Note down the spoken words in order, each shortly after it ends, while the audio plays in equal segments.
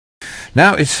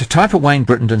Now it's time for Wayne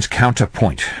Brittenden's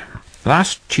Counterpoint.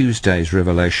 Last Tuesday's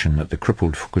revelation that the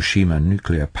crippled Fukushima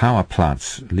nuclear power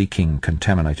plant's leaking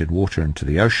contaminated water into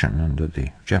the ocean, and that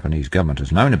the Japanese government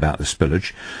has known about the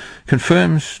spillage,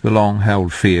 confirms the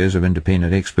long-held fears of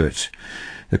independent experts.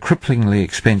 The cripplingly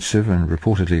expensive and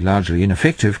reportedly largely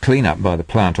ineffective clean-up by the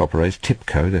plant operator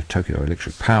TEPCO, the Tokyo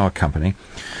Electric Power Company,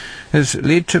 has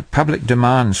led to public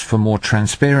demands for more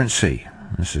transparency.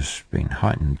 This has been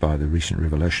heightened by the recent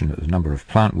revelation that the number of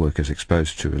plant workers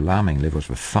exposed to alarming levels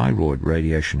of thyroid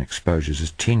radiation exposures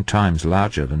is 10 times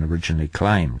larger than originally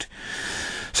claimed.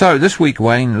 So this week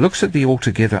Wayne looks at the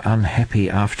altogether unhappy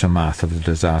aftermath of the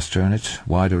disaster and its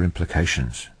wider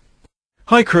implications.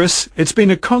 Hi Chris, it's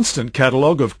been a constant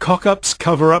catalogue of cock-ups,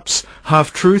 cover-ups,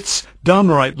 half-truths,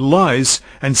 downright lies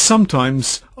and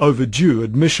sometimes overdue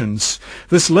admissions.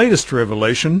 This latest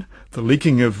revelation, the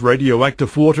leaking of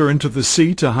radioactive water into the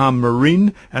sea to harm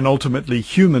marine and ultimately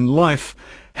human life,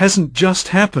 hasn't just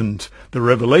happened. The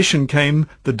revelation came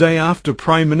the day after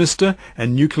Prime Minister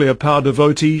and nuclear power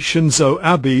devotee Shinzo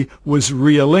Abe was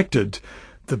re-elected.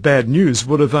 The bad news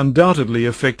would have undoubtedly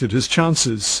affected his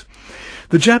chances.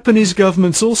 The Japanese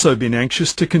government's also been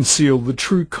anxious to conceal the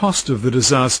true cost of the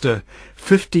disaster.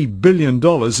 $50 billion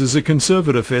is a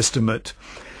conservative estimate.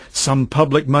 Some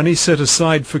public money set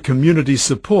aside for community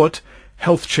support,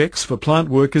 health checks for plant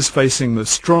workers facing the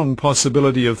strong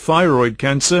possibility of thyroid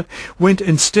cancer, went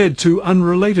instead to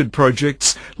unrelated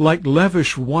projects like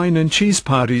lavish wine and cheese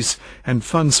parties and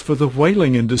funds for the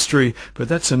whaling industry, but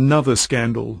that's another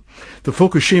scandal. The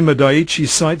Fukushima Daiichi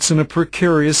site's in a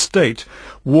precarious state.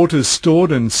 Water's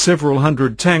stored in several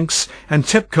hundred tanks, and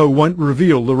TEPCO won't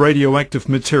reveal the radioactive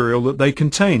material that they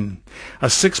contain. A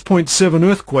 6.7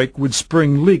 earthquake would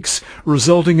spring leaks,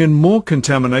 resulting in more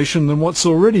contamination than what's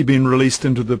already been released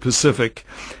into the Pacific,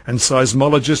 and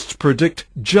seismologists predict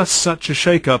just such a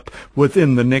shake-up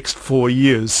within the next 4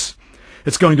 years.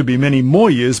 It's going to be many more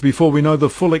years before we know the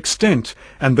full extent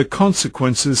and the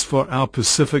consequences for our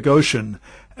Pacific Ocean.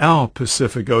 Our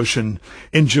Pacific Ocean.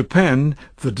 In Japan,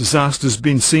 the disaster's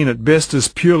been seen at best as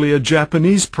purely a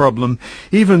Japanese problem.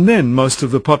 Even then, most of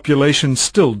the population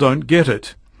still don't get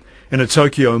it. In a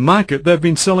Tokyo market, they've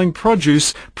been selling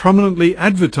produce prominently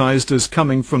advertised as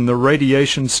coming from the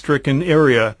radiation-stricken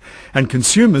area, and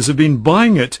consumers have been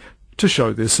buying it to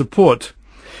show their support.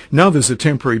 Now there's a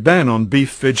temporary ban on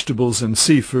beef, vegetables and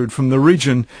seafood from the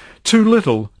region. Too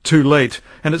little, too late,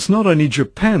 and it's not only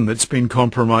Japan that's been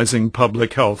compromising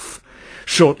public health.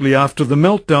 Shortly after the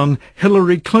meltdown,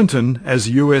 Hillary Clinton, as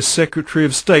U.S. Secretary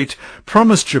of State,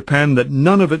 promised Japan that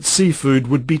none of its seafood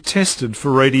would be tested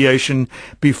for radiation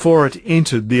before it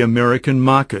entered the American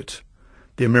market.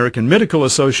 The American Medical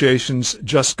Associations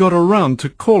just got around to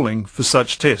calling for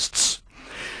such tests.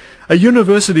 A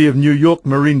University of New York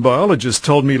marine biologist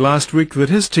told me last week that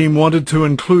his team wanted to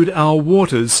include our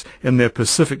waters in their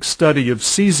Pacific study of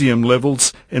cesium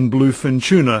levels in bluefin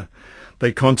tuna.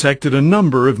 They contacted a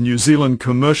number of New Zealand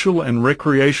commercial and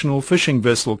recreational fishing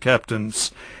vessel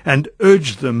captains and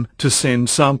urged them to send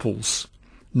samples.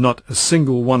 Not a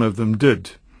single one of them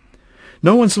did.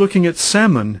 No one's looking at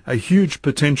salmon, a huge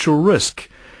potential risk.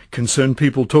 Concerned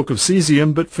people talk of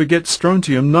cesium but forget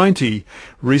strontium-90,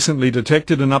 recently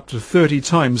detected in up to 30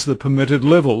 times the permitted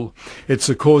level. It's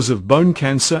a cause of bone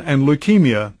cancer and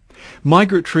leukemia.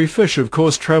 Migratory fish, of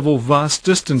course, travel vast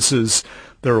distances.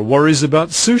 There are worries about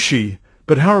sushi,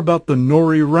 but how about the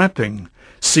nori wrapping?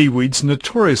 Seaweed's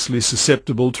notoriously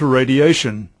susceptible to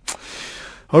radiation.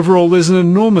 Overall, there's an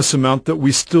enormous amount that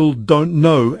we still don't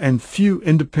know, and few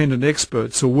independent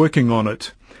experts are working on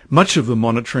it. Much of the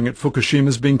monitoring at Fukushima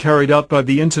is being carried out by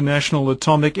the International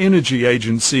Atomic Energy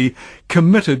Agency,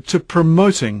 committed to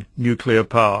promoting nuclear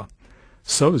power.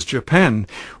 So is Japan.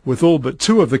 With all but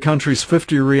 2 of the country's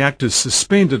 50 reactors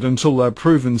suspended until they're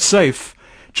proven safe,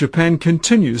 Japan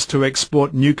continues to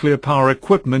export nuclear power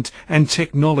equipment and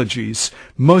technologies,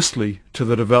 mostly to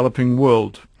the developing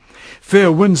world.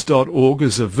 Fairewinds.org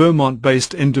is a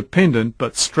Vermont-based independent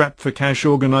but strapped-for-cash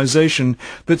organization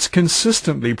that's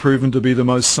consistently proven to be the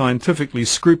most scientifically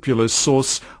scrupulous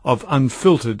source of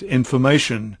unfiltered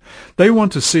information. They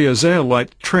want to see a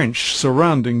zeolite trench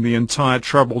surrounding the entire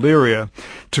troubled area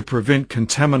to prevent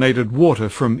contaminated water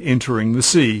from entering the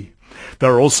sea.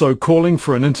 They're also calling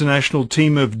for an international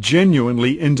team of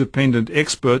genuinely independent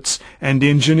experts and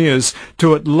engineers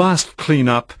to at last clean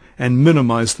up and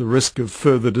minimize the risk of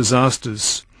further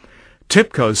disasters.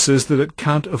 TEPCO says that it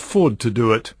can't afford to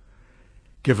do it.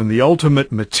 Given the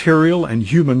ultimate material and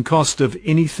human cost of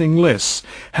anything less,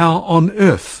 how on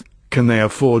earth can they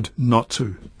afford not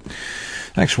to?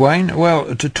 Thanks, Wayne.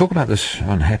 Well, to talk about this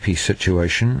unhappy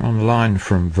situation, on the line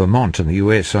from Vermont in the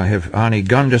US, I have Arnie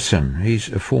Gundersen. He's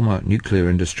a former nuclear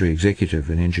industry executive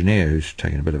and engineer who's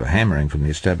taken a bit of a hammering from the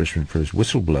establishment for his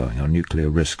whistleblowing on nuclear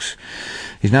risks.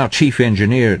 He's now chief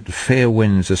engineer at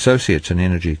Fairewinds Associates, an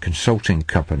energy consulting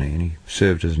company, and he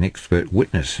served as an expert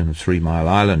witness in the 3 Mile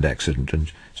Island accident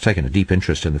and has taken a deep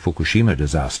interest in the Fukushima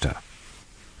disaster.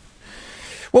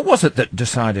 What was it that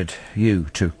decided you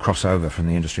to cross over from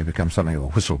the industry and become something of a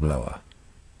whistleblower?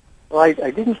 Well, I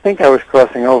didn't think I was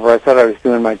crossing over. I thought I was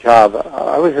doing my job.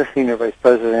 I was a senior vice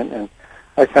president, and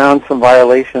I found some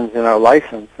violations in our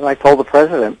license, and I told the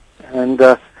president. And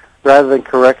rather than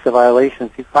correct the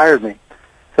violations, he fired me.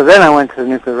 So then I went to the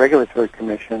Nuclear Regulatory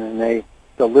Commission, and they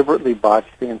deliberately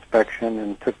botched the inspection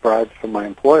and took bribes from my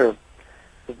employer.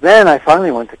 So then I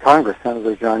finally went to Congress,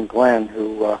 Senator John Glenn,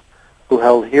 who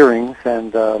held hearings,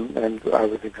 and I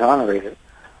was exonerated.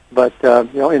 But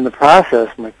in the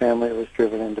process, my family was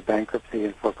driven into bankruptcy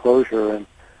and foreclosure, and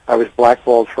I was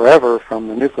blackballed forever from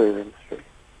the nuclear industry.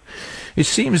 It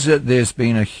seems that there's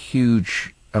been a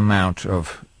huge amount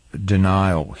of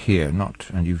denial here,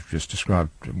 and you've just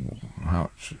described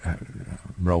how it's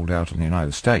rolled out in the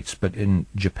United States, but in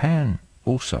Japan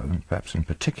also, and perhaps in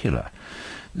particular,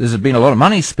 there's been a lot of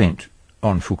money spent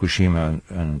on Fukushima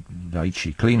and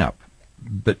Daiichi cleanup.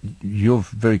 But you're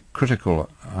very critical,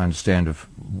 I understand, of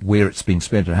where it's been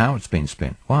spent and how it's been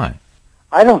spent. Why?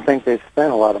 I don't think they've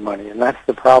spent a lot of money, and that's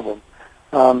the problem.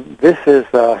 This is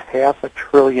a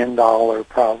 $500 billion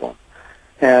problem,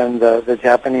 and the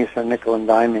Japanese are nickel and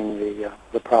diming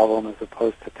the problem as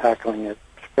opposed to tackling it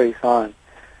face on.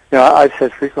 I've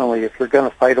said frequently, if you're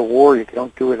going to fight a war, you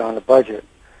don't do it on a budget,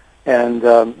 and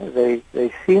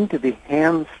they seem to be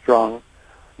hamstrung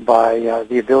by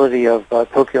the ability of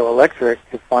Tokyo Electric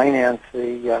to finance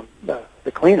the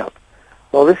cleanup.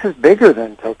 Well, this is bigger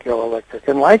than Tokyo Electric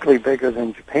and likely bigger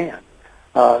than Japan.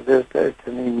 It's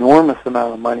an enormous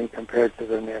amount of money compared to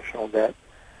the national debt.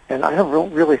 And I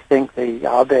don't really think the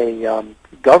Abe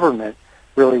government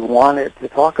really wanted to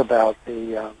talk about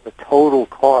the total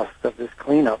cost of this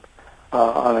cleanup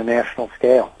on a national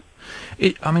scale.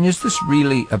 Is this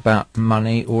really about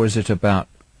money, or is it about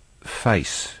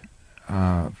face?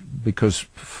 Because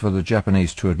for the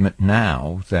Japanese to admit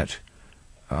now that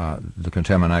the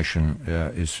contamination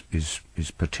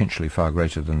is potentially far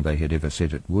greater than they had ever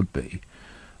said it would be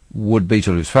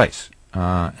to lose face.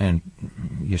 And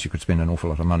yes, you could spend an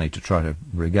awful lot of money to try to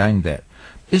regain that.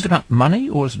 Is it about money,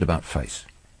 or is it about face?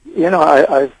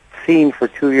 I've seen for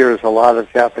 2 years a lot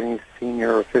of Japanese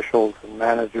senior officials and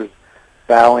managers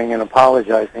bowing and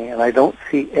apologizing, and I don't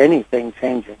see anything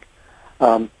changing.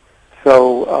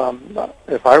 So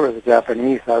if I were the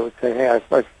Japanese, I would say, hey,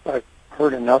 I've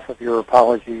heard enough of your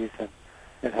apologies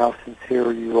and how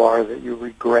sincere you are that you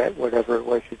regret whatever it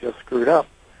was you just screwed up.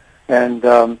 And,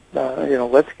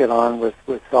 let's get on with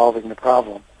solving the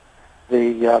problem.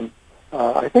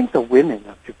 I think the women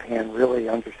of Japan really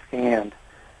understand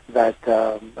that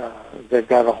they've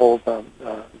got to hold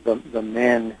the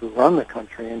men who run the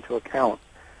country into account.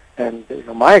 And,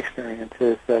 my experience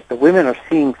is that the women are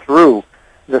seeing through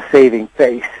the saving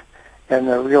face, and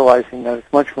they're realizing that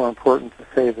it's much more important to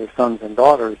save their sons and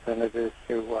daughters than it is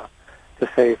to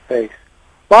save face.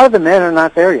 A lot of the men are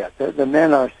not there yet. The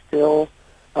men are still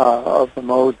of the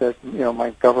mode that, my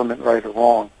government right or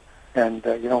wrong. And,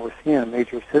 we're seeing a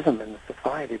major schism in the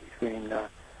society between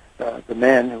the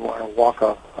men who want to walk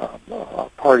a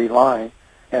party line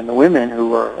and the women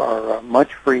who are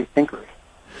much free thinkers.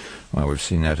 Well, we've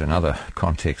seen that in other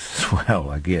contexts as well,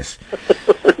 I guess.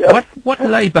 Yeah. What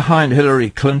lay behind Hillary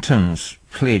Clinton's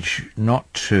pledge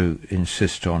not to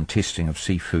insist on testing of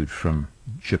seafood from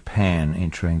Japan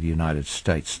entering the United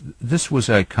States? This was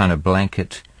a kind of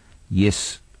blanket,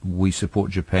 yes, we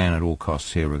support Japan at all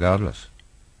costs here regardless,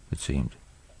 it seemed.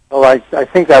 Well, I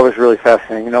think that was really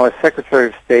fascinating. As Secretary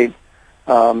of State,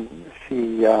 I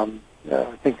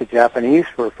think the Japanese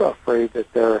were afraid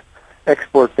that their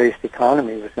export-based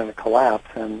economy was going to collapse,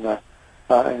 and the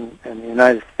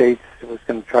United States was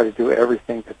going to try to do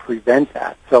everything to prevent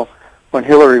that. So when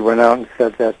Hillary went out and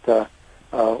said that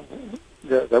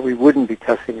we wouldn't be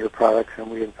testing your products, and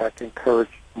we in fact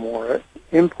encouraged more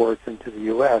imports into the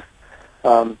U.S.,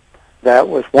 that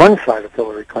was one side of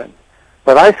Hillary Clinton.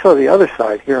 But I saw the other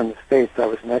side here in the States. I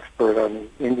was an expert on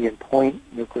the Indian Point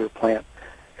nuclear plant,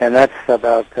 and that's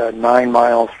about 9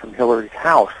 miles from Hillary's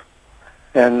house.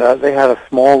 And they had a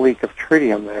small leak of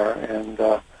tritium there, and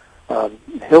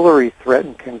Hillary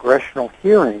threatened congressional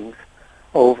hearings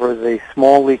over the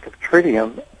small leak of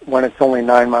tritium when it's only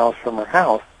 9 miles from her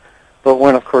house. But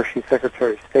when, of course, she's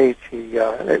Secretary of State, she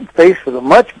faced with a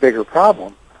much bigger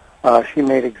problem She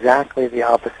made exactly the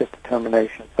opposite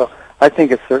determination. So I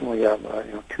think it's certainly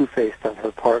two-faced on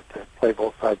her part to play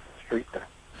both sides of the street there.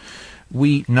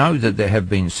 We know that there have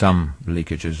been some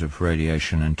leakages of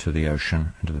radiation into the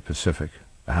ocean, into the Pacific,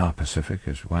 our Pacific,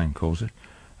 as Wayne calls it,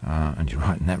 and you're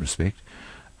right in that respect.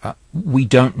 We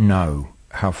don't know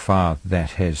how far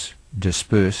that has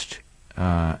dispersed,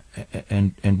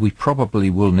 and we probably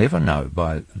will never know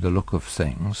by the look of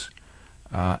things.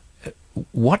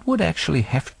 What would actually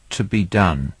have to be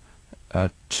done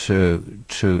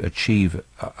to achieve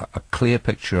a clear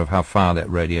picture of how far that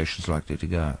radiation is likely to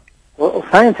go? Well,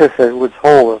 scientists at Woods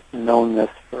Hole have known this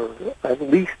for at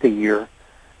least a year,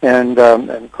 and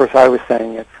of course I was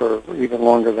saying it for even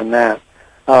longer than that.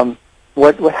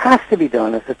 What has to be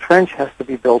done is a trench has to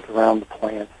be built around the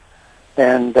plant,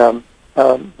 and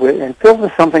filled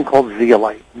with something called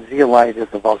zeolite. Zeolite is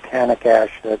a volcanic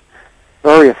ash that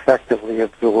very effectively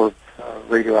absorbs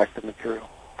radioactive material.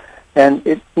 And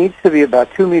it needs to be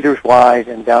about 2 meters wide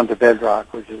and down to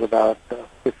bedrock, which is about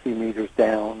 50 meters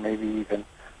down, maybe even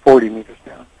 40 meters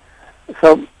down.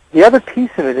 So the other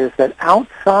piece of it is that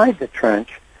outside the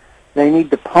trench, they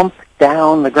need to pump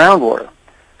down the groundwater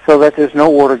so that there's no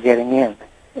water getting in.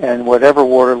 And whatever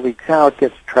water leaks out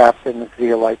gets trapped in the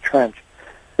zeolite trench.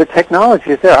 The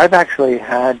technology is there. I've actually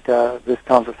had this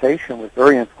conversation with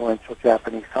very influential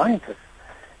Japanese scientists.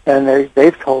 And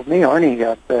they've told me,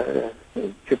 Arnie,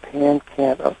 Japan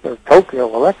can't, or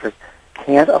Tokyo Electric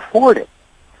can't afford it.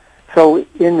 So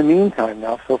in the meantime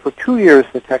now, so for 2 years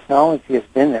the technology has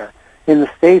been there. In the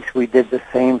States we did the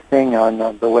same thing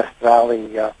on the West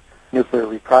Valley nuclear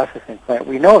reprocessing plant.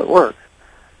 We know it works.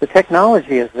 The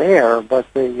technology is there,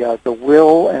 but the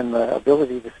will and the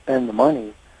ability to spend the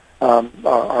money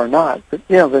are not. But,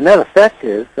 the net effect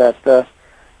is that the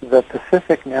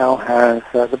Pacific now has,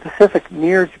 the Pacific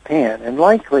near Japan, and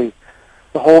likely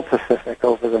the whole Pacific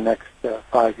over the next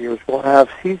 5 years, will have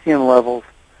cesium levels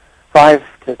 5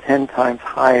 to 10 times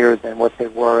higher than what they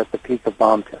were at the peak of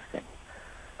bomb testing.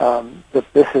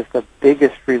 This is the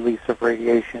biggest release of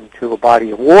radiation to a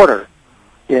body of water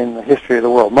in the history of the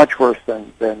world, much worse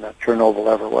than Chernobyl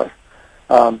ever was.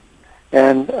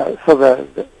 So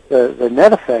the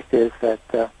net effect is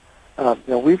that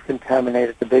we've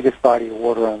contaminated the biggest body of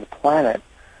water on the planet,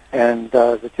 and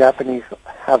the Japanese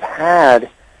have had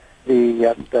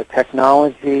the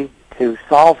technology to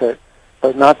solve it,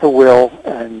 but not the will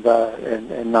and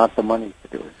not the money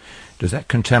to do it. Does that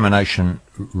contamination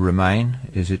remain?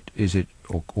 Is it,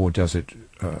 or does it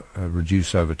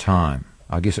reduce over time?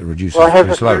 I guess it reduces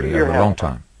pretty slowly over a long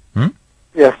time.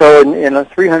 Yeah, so in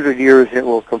 300 years it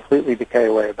will completely decay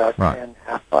away, about 10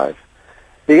 half-lives.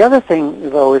 The other thing,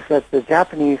 though, is that the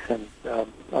Japanese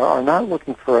are not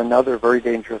looking for another very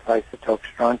dangerous isotope,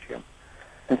 strontium.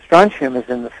 And strontium is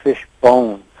in the fish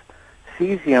bones.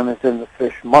 Cesium is in the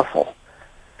fish muscle.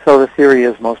 So the theory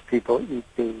is most people eat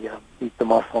the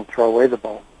muscle and throw away the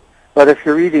bone. But if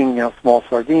you're eating small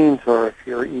sardines, or if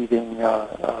you're eating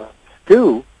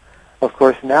stew, of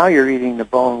course now you're eating the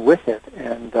bone with it,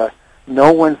 and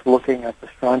no one's looking at the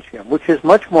strontium, which is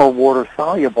much more water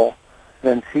soluble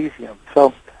than cesium.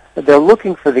 So they're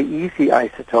looking for the easy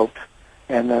isotopes,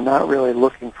 and they're not really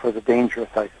looking for the dangerous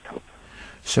isotopes.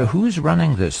 So who is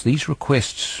running this? These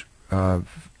requests that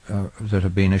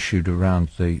have been issued around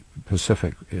the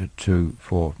Pacific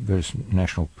for various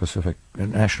national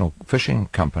fishing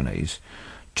companies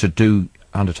to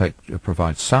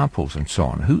provide samples and so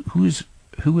on.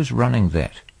 Who is running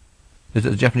that? Is it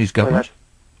the Japanese government?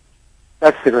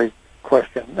 That's the great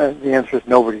question. The answer is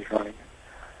nobody's running it.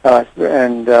 As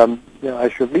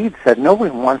your lead said, nobody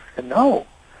wants to know,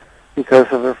 because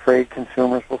they're afraid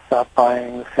consumers will stop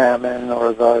buying the salmon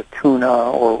or the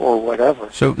tuna or whatever.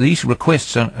 So these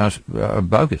requests are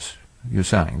bogus, you're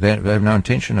saying? They have no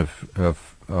intention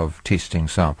of testing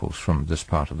samples from this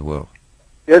part of the world?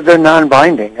 Yeah, they're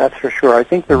non-binding, that's for sure. I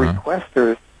think the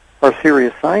requesters are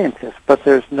serious scientists, but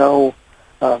there's no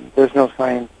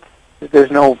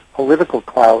political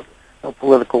clout, no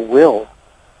political will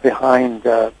behind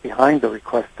the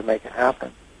request to make it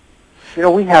happen.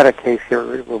 We had a case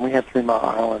here when we had 3 Mile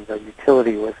Island. The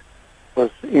utility was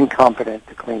incompetent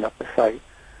to clean up the site,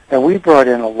 and we brought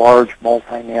in a large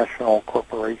multinational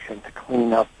corporation to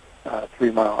clean up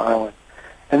 3 Mile Island.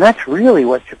 And that's really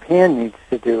what Japan needs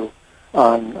to do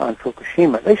on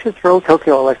Fukushima. They should throw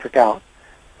Tokyo Electric out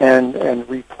and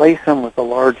replace them with a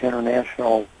large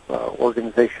international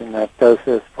organization that does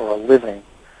this for a living.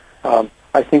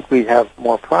 I think we'd have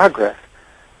more progress.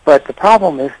 But the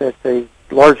problem is that the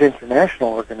large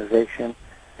international organization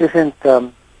isn't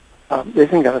going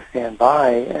to stand by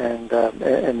and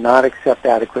not accept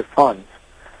adequate funds.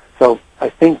 So I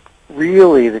think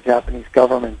really the Japanese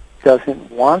government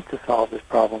doesn't want to solve this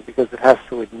problem because it has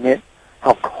to admit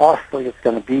how costly it's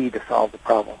going to be to solve the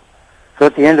problem. So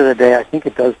at the end of the day, I think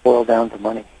it does boil down to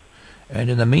money. And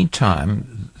in the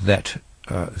meantime, that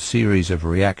series of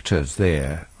reactors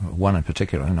there, one in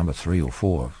particular, number 3 or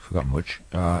 4, I've forgotten which,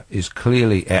 is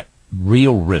clearly at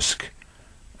real risk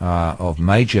of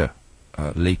major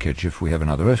leakage if we have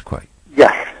another earthquake.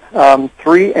 Yes.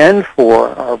 3 and 4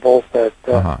 are both at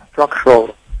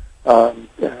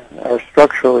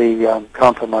structurally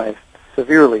compromised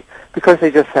severely because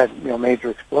they just had major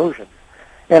explosions.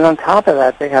 And on top of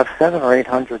that, they have 700 or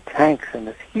 800 tanks in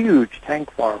this huge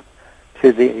tank farm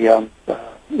to the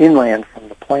inland from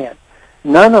the plant.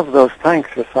 None of those tanks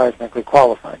are seismically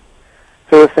qualified.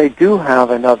 So if they do have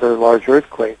another large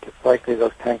earthquake, it's likely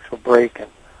those tanks will break, and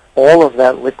all of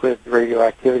that liquid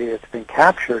radioactivity that's been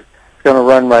captured is going to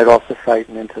run right off the site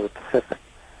and into the Pacific.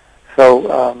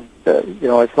 So,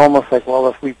 it's almost like, well,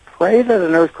 if we pray that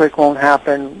an earthquake won't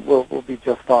happen, we'll be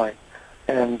just fine.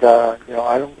 And, I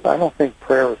don't think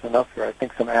prayer is enough here. I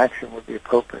think some action would be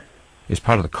appropriate. Is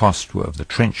part of the cost of the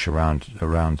trench around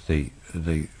the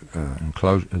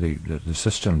enclosure, the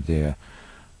system there,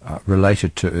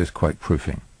 related to earthquake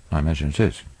proofing? I imagine it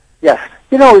is. Yes.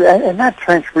 And that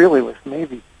trench really was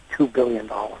maybe $2 billion.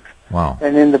 Wow.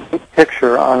 And in the big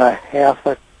picture, on a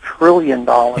 $500 billion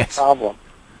problem,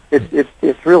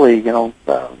 it's really,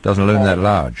 doesn't loom that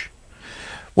large.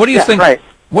 What do you think? Right.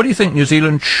 What do you think New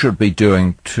Zealand should be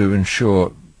doing to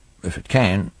ensure, if it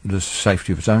can, the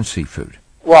safety of its own seafood?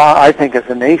 Well, I think as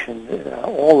a nation,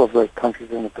 all of the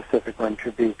countries in the Pacific Rim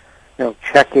should be,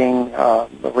 checking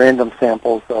the random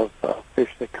samples of fish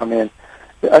that come in,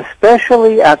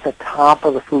 especially at the top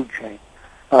of the food chain,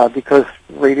 because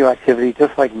radioactivity,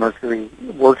 just like mercury,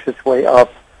 works its way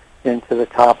up into the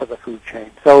top of the food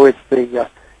chain. So it's the,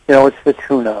 it's the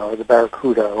tuna or the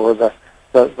barracuda or the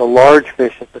large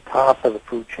fish at the top of the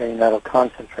food chain that'll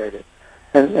concentrate it.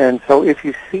 And so if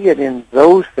you see it in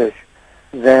those fish,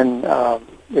 then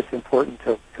it's important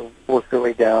to work your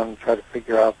way down and try to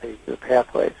figure out the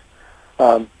pathways.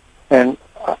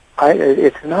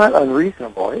 It's not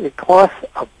unreasonable. It costs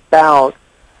about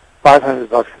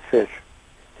 $500 a fish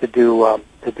to do a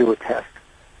test.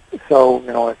 So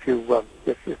if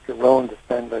you're willing to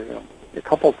spend a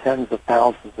couple tens of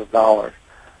thousands of dollars,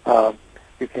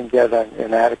 you can get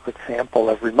an adequate sample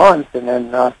every month, and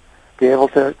then be able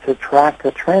to track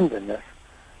a trend in this.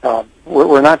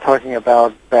 We're not talking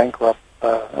about bankrupt,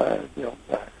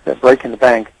 breaking the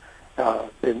bank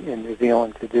in New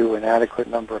Zealand to do an adequate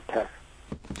number of tests.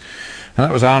 And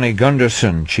that was Arnie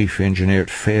Gundersen, Chief Engineer at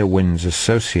Fairewinds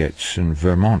Associates in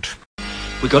Vermont.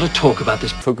 We got to talk about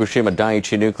this Fukushima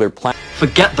Daiichi nuclear plant.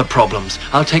 Forget the problems.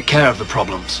 I'll take care of the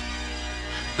problems.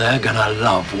 They're gonna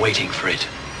love waiting for it.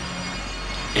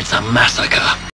 It's a massacre.